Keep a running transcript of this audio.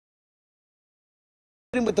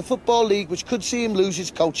With the Football League, which could see him lose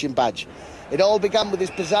his coaching badge. It all began with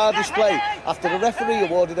his bizarre display after the referee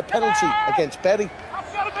awarded a penalty against Bury.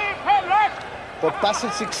 But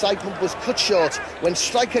Bassett's excitement was cut short when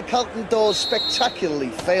striker Carlton Dawes spectacularly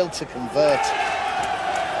failed to convert.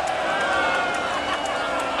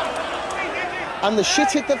 And the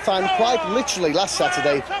shit hit the fan quite literally last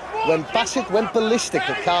Saturday when Bassett went ballistic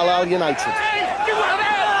at Carlisle United.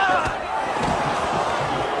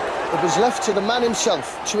 It was left to the man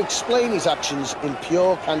himself to explain his actions in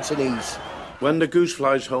pure Cantonese. When the goose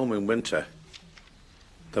flies home in winter,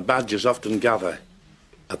 the badgers often gather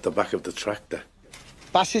at the back of the tractor.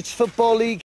 Bassett's Football League